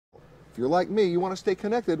If you're like me, you want to stay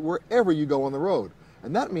connected wherever you go on the road.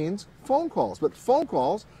 And that means phone calls. But phone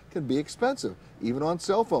calls can be expensive, even on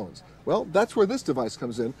cell phones. Well, that's where this device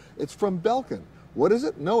comes in. It's from Belkin. What is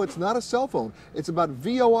it? No, it's not a cell phone. It's about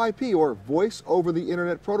VoIP, or Voice over the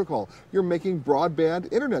Internet Protocol. You're making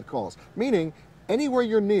broadband internet calls, meaning anywhere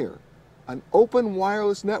you're near an open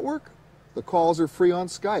wireless network, the calls are free on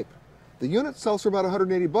Skype. The unit sells for about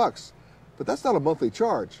 $180, but that's not a monthly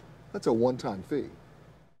charge. That's a one-time fee.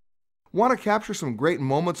 Want to capture some great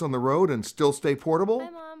moments on the road and still stay portable? Hi,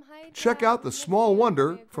 Mom. Hi, Check Dad. out the Small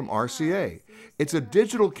Wonder from RCA. It's a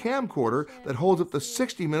digital camcorder that holds up to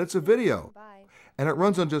 60 minutes of video, and it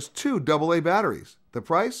runs on just 2 AA batteries. The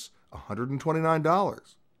price?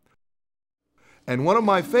 $129. And one of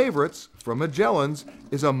my favorites from Magellan's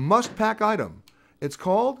is a must-pack item. It's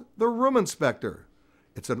called the Room Inspector.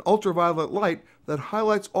 It's an ultraviolet light that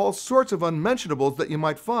highlights all sorts of unmentionables that you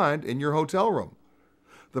might find in your hotel room.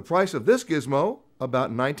 The price of this gizmo,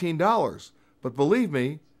 about $19. But believe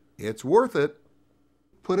me, it's worth it.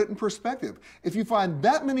 Put it in perspective. If you find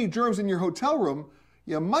that many germs in your hotel room,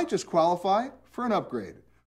 you might just qualify for an upgrade.